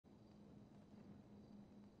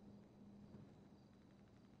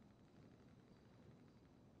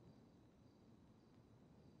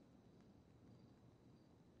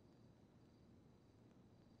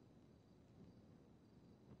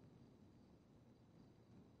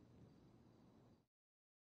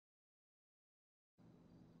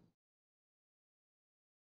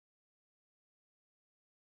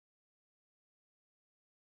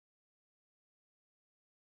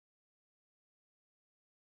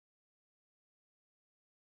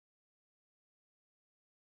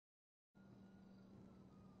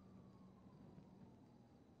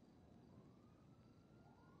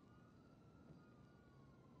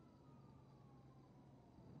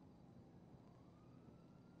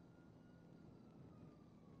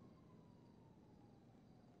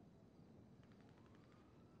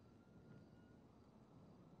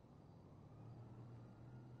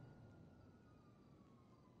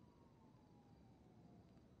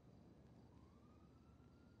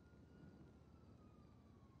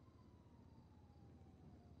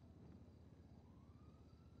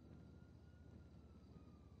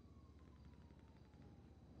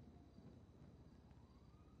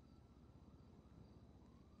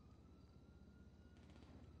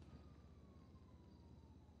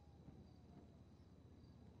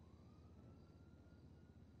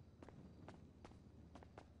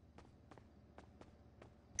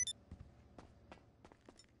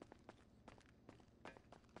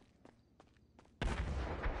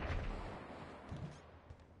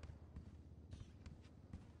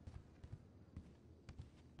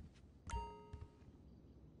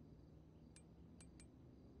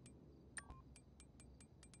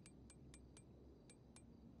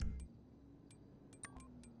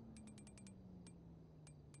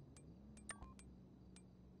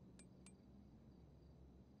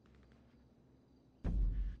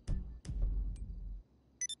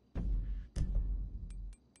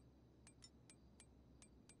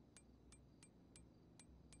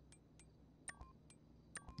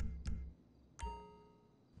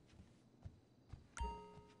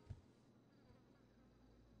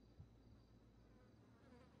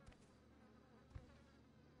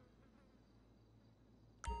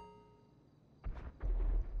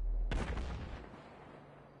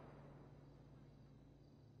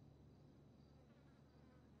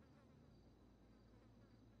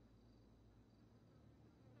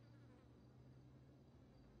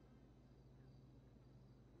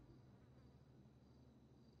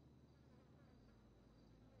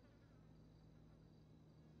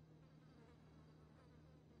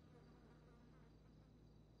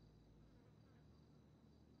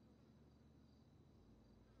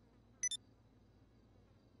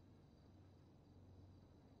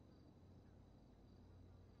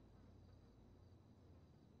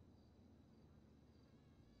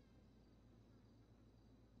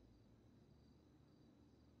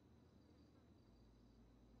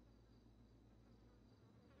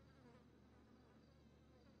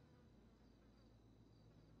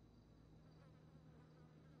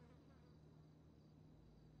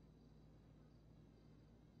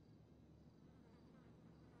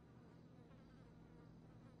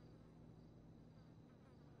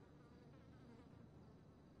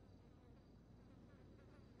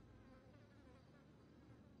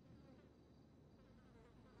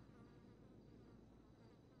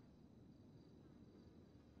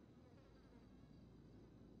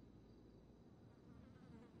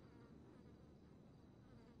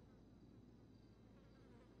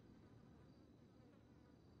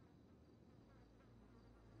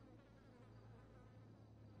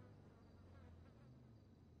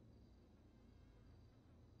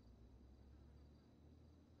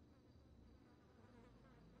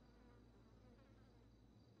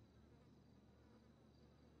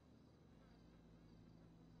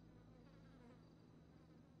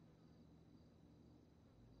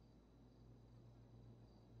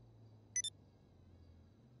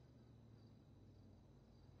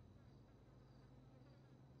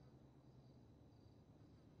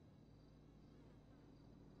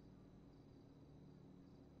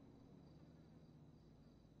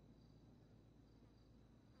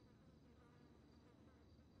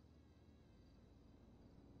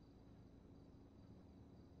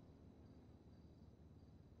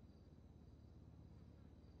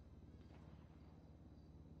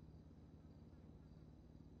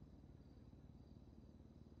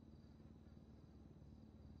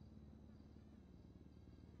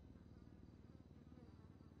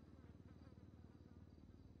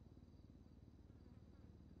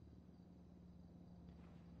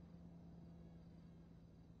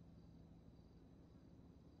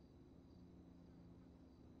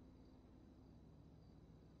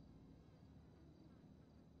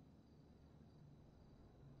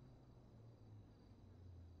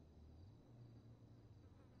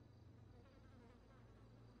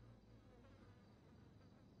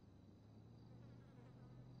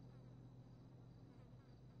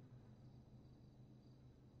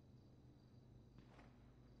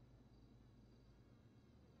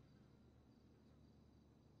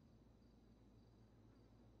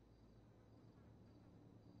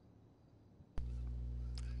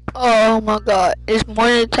Oh my god, it's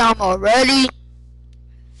morning time already.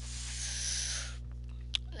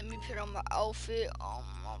 Let me put on my outfit.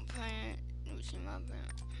 My pants. Let me see my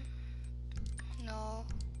pants. No.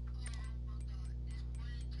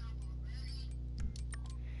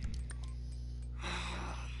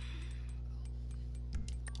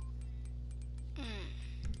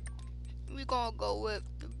 We gonna go with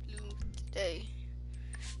the blue today.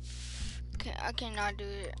 I cannot do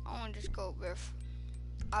it. I wanna just go with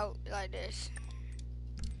out like this.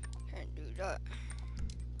 Can't do that.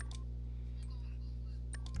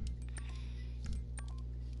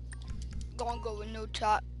 Gonna go with no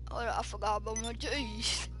top. Oh, I forgot about my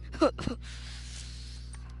J's.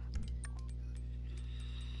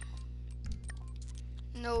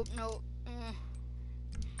 Nope, nope.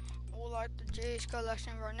 I like the J's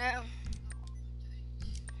collection right now.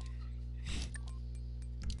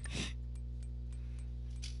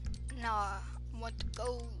 Nah, I want the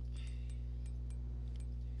gold.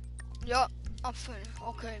 Yup, I'm finna.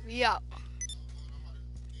 Okay, we out.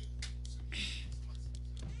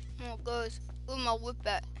 Oh, guys, where my whip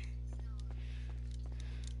at?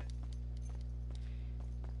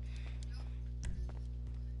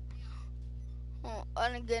 Oh, I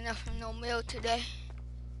didn't get nothing, no mail today.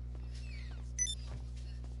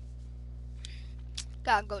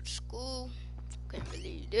 Gotta go to school. Can't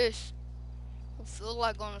believe this. I feel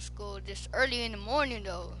like going to school this early in the morning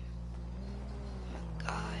though. Oh my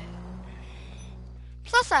god.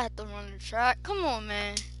 Plus I have to run the track. Come on,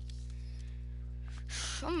 man.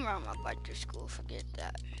 I'm riding my bike to school. Forget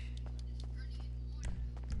that.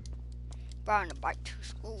 Riding the bike to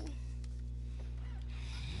school.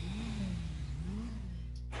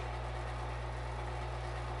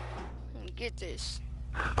 Let me get this.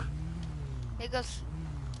 Niggas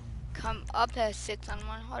come up at 6 on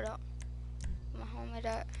one. Hold up. My home at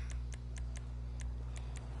that.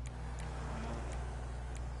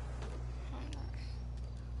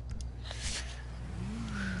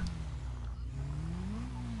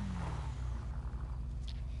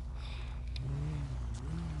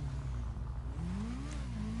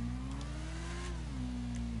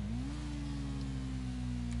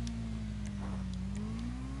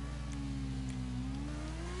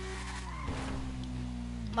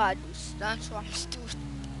 I do stunts, so I'm still.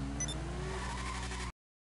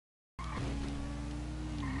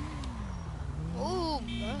 Ooh,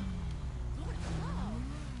 bro.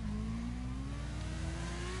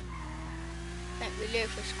 Can't be late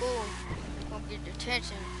for school. Gonna get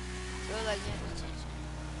detention. Feel like getting detention.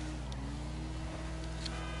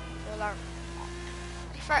 Feel like.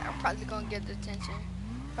 In fact, I'm probably gonna get detention.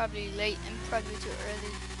 Probably late and probably too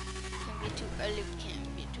early. Can't be too early,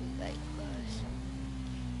 can't be too late, guys.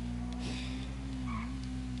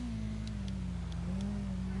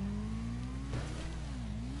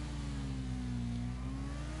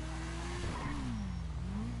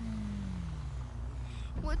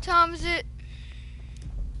 What time is it?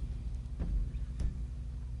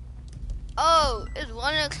 Oh, it's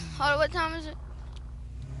 1 o'clock. What time is it?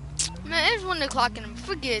 Man, it's 1 o'clock in the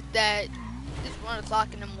forget that. It's 1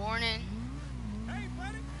 o'clock in the morning. Hey,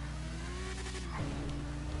 buddy.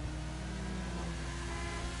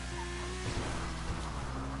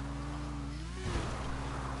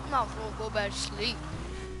 I'm not gonna go back to sleep.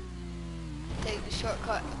 Take the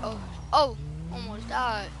shortcut. Oh, almost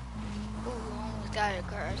died. Ooh, almost died in a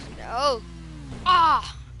car accident. Oh,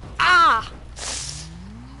 ah.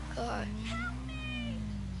 God.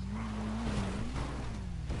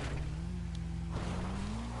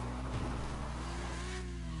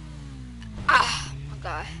 My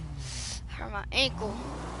God. Hurt my ankle.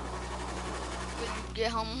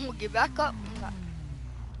 Get home, I'm gonna get back up.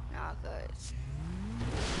 Nah, cause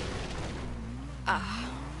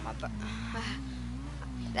my back.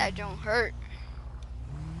 That don't hurt.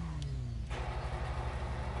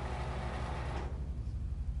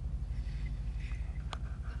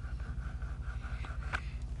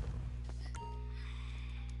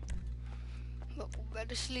 But we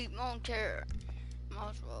better sleep. I don't care. Might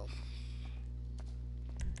as well.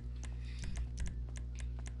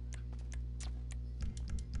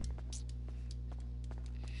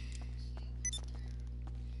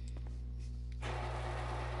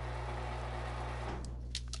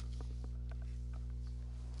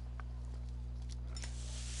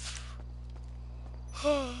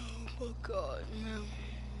 Oh my God, man.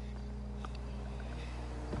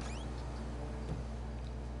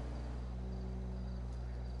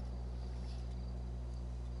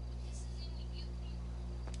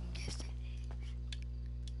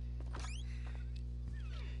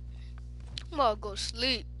 I'm gonna go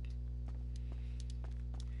sleep.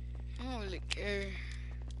 I don't really care.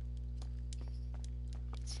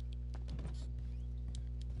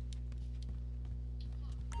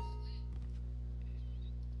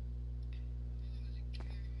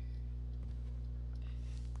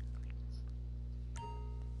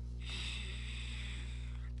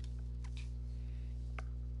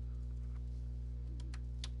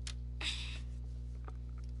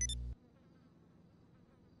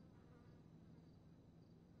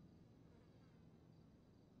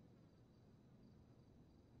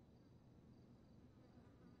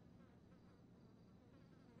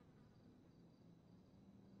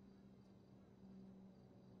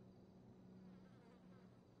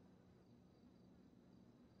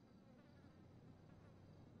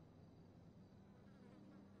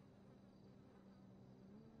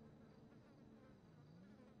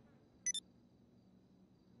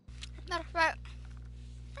 Matter of fact,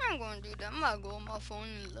 I'm gonna do that. I'm gonna go on my phone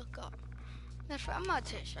and look up. Matter of fact, I'm gonna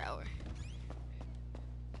take a shower.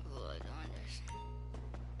 Avoid on this.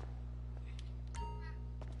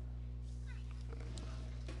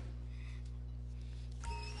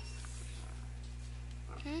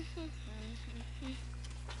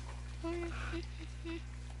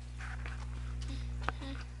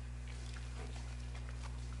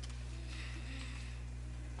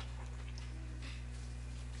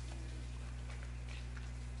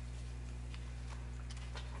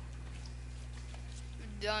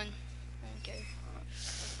 Done. Okay.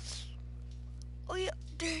 Oh yeah,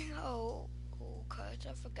 dang. Oh, cause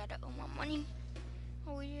I forgot to owe my money.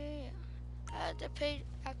 Oh yeah, I had to pay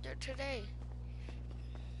after today.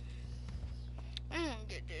 I'm gonna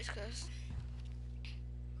get this cause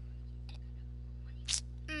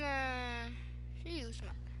man, she used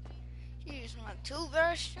my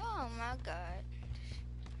toothbrush. Oh my god.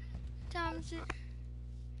 Time is it?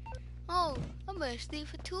 Oh, I'm gonna sleep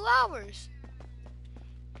for 2 hours.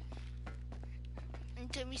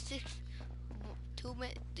 It took me 2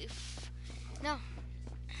 minutes. No.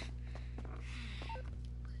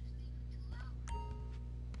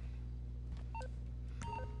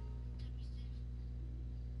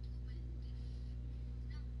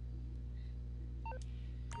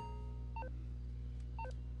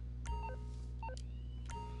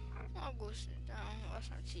 I'll go sit down, watch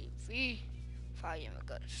some TV. Probably even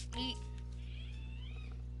go to sleep.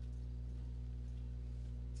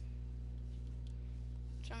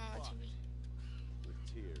 Turn on my TV. With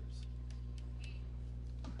tears.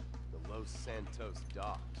 The Los Santos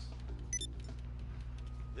docks.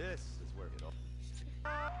 This is where it all.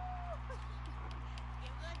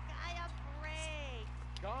 Give the guy a break.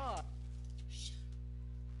 God.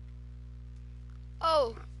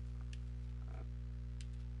 Oh,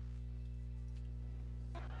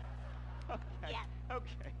 Okay. Yeah.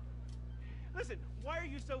 Okay. Listen, why are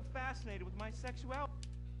you so fascinated with my sexuality?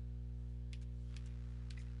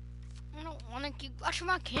 I don't want to keep watching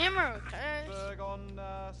my camera, cuz. Berg on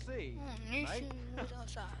sea. Need right? to was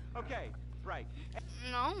outside. Okay, right.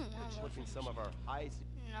 No, Looking some of our high.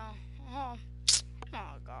 no. Oh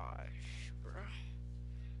my gosh, bro.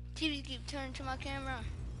 TV keep turning to my camera.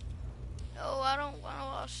 No, I don't want to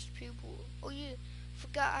watch people. Oh yeah,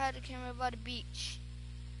 forgot I had the camera by the beach.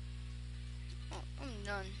 Oh, I'm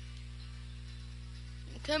done.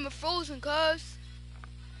 The camera frozen, cuz.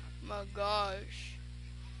 My gosh.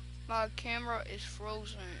 My camera is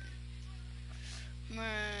frozen.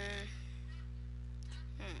 Man.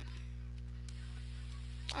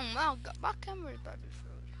 Oh my god, my camera is about to be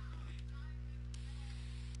frozen.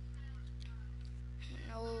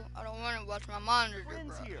 No, I don't want to watch my monitor,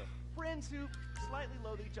 Friends bro. here. Friends who slightly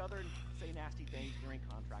loathe each other and say nasty things during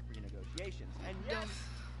contract renegotiations. And yes,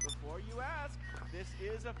 before you ask, this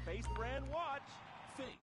is a Face brand watch. Face.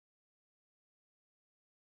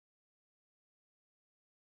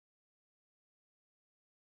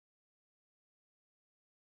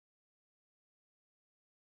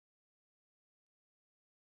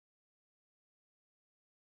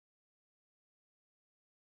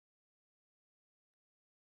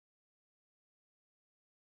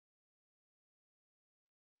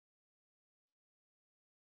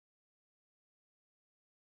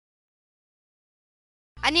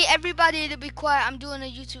 I need everybody to be quiet. I'm doing a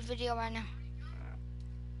YouTube video right now.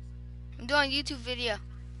 I'm doing a YouTube video.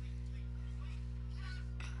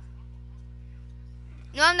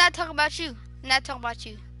 No, I'm not talking about you. I'm not talking about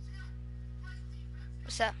you.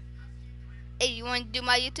 What's up? Hey, you want to do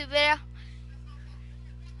my YouTube video?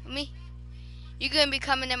 With me? You're going to be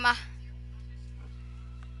coming in my...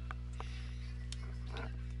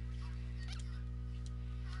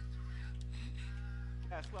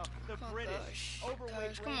 Yes, well, the Oh, British, gosh. overweight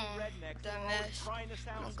Gosh, come brain on, rednecks are dumbass. always trying to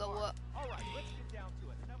sound I'm gonna go smart. up. All right, let's get down to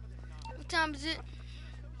it. Enough of this nonsense. What time is it?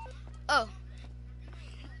 Oh.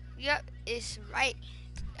 Yep, it's right.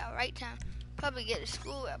 At right time. Probably get to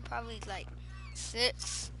school at probably like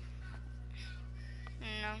 6.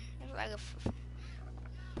 You know, it's like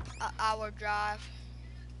a hour drive.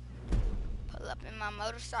 Pull up in my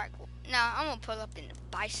motorcycle. Nah, I'm gonna pull up in the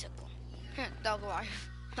bicycle. Dog life.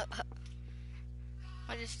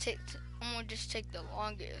 I'm gonna just take the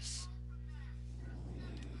longest.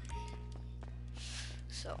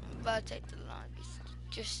 So I'm about to take the longest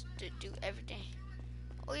just to do everything.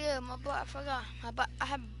 Oh yeah, my butt, I forgot. I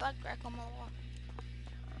have a butt crack on my wall.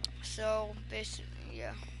 So basically,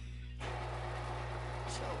 yeah.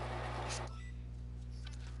 So let's go.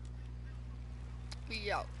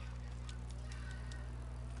 We out.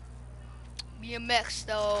 BMX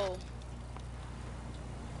though.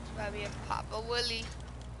 It's gotta be a Papa Willie.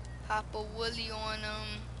 pop a Willie on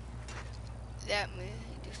let me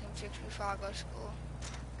do some tricks before I go to school.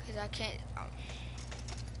 Cause I can't.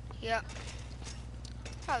 Yep.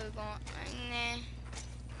 Probably going. Nah.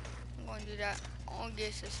 I'm gonna do that. I won't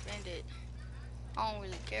get suspended. I don't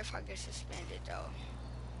really care if I get suspended though.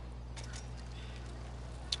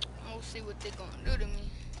 We'll see what they're gonna do to me.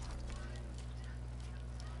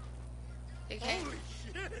 They can't. Holy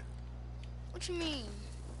shit! What you mean?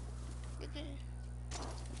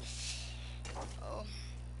 Oh.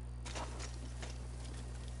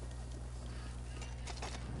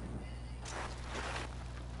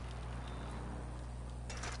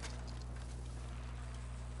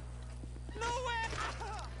 No way!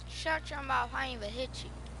 Shut your mouth, I ain't even hit you.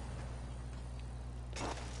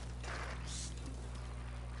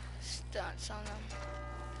 Stunts on them.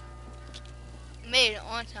 Made it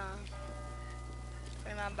on time.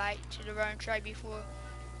 Bring my bike to the run track before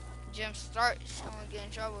gym starts. I won't get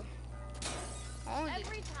in trouble. Only.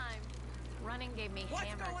 Every time. Running gave me What's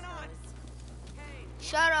hammer going on? toes. Hey!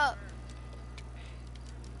 Shut up.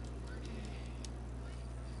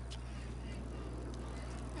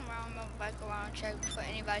 I'm riding my bike around track before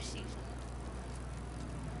anybody sees me.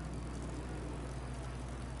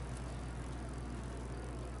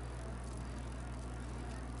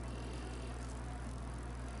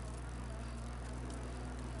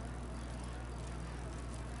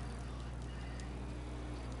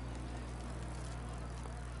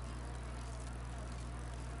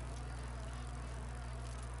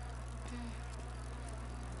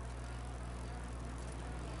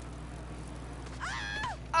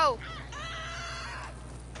 Oh.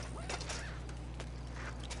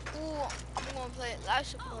 Ooh, I'm gonna play life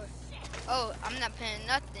support. Oh, I'm not paying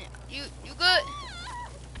nothing. You good?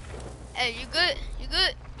 Hey, you good? You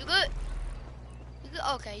good? You good? You good?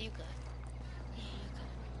 Okay, you good. Yeah, you good.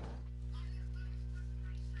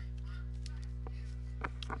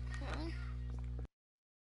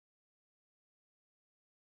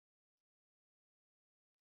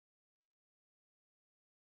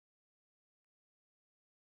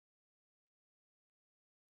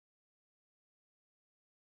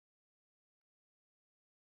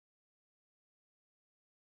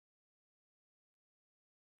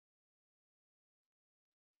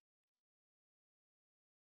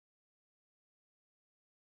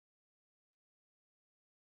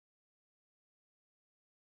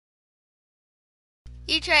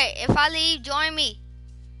 E-Trade, if I leave, join me.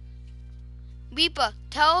 Beeper,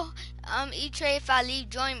 tell E-Trade if I leave,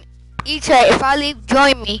 join me. E-Trade, if I leave,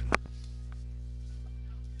 join me.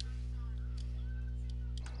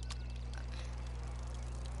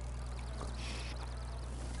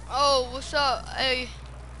 Oh, what's up? Hey.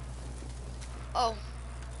 Oh.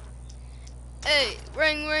 Hey,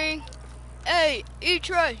 ring ring. Hey,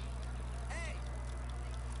 E-Trade.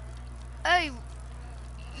 Hey,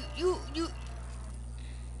 you.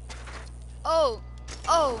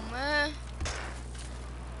 Oh, man.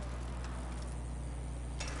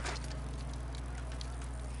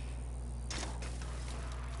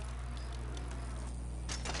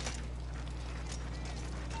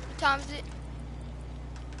 What time is it?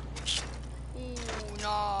 Ooh,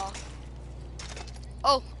 nah.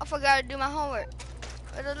 Oh, I forgot to do my homework.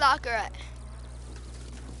 Where's the locker at?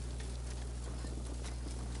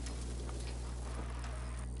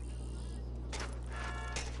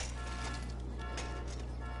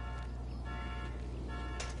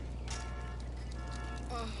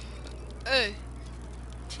 Hey,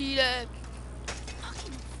 T-Lab.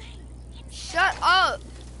 Shut up.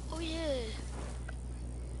 Oh, yeah.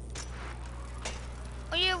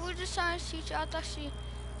 Oh, yeah, we're just trying to teach her. I thought she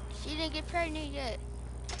didn't get pregnant yet.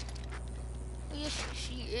 Oh, yeah,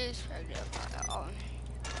 she is pregnant.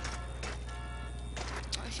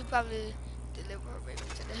 She probably delivered her baby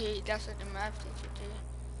today. That's what the math teacher did.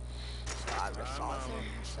 So I just saw her.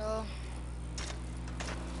 So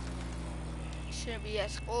shouldn't be at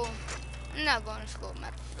school. I'm not going to school,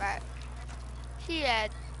 matter of fact. She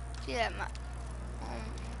had my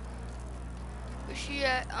but she is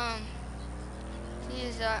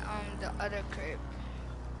at the other crib.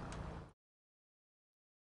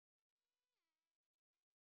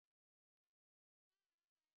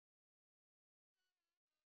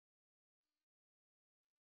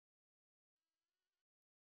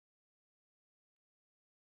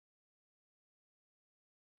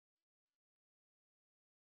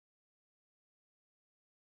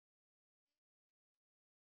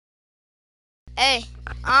 Hey,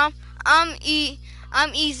 I'm I'm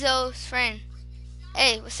Ezo's friend.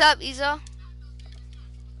 Hey, what's up, Ezo?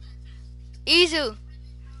 Ezo.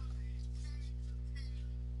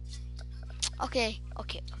 Okay.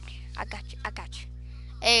 I got you.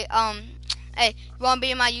 Hey, hey, you wanna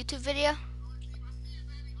be in my YouTube video?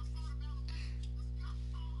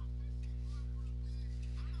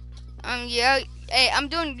 Yeah. Hey, I'm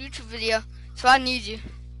doing a YouTube video, so I need you.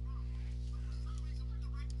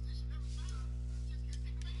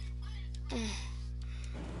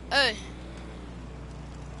 Hey.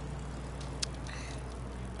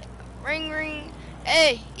 Ring ring.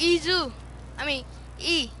 Hey, Izu. I mean,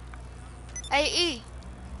 E. Hey, E.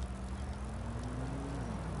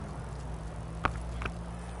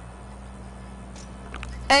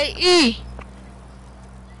 Hey, E.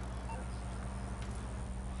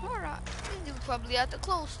 Hold on. This dude probably at the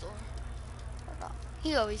clothes store. Hold on.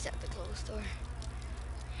 He always at the clothes store.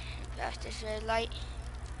 Past this red light.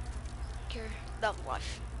 Here, double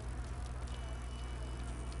wash.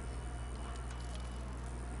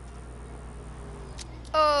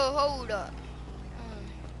 Oh, hold up.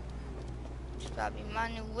 It's probably my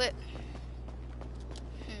new whip.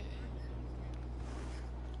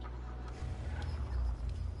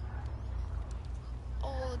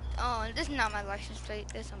 Oh, this is not my license plate.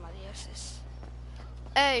 This is somebody else's.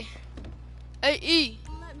 Hey. Hey, E.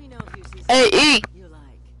 Let me know if you see Hey, something E. you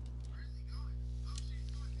like.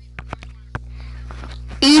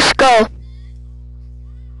 East go.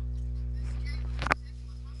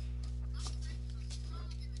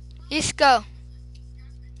 East go.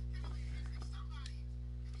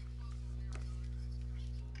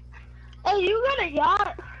 Hey, you got a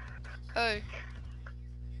yacht? Hey.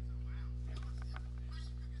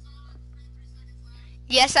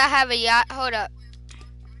 Yes, I have a yacht. Hold up.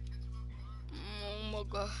 Oh my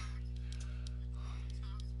god.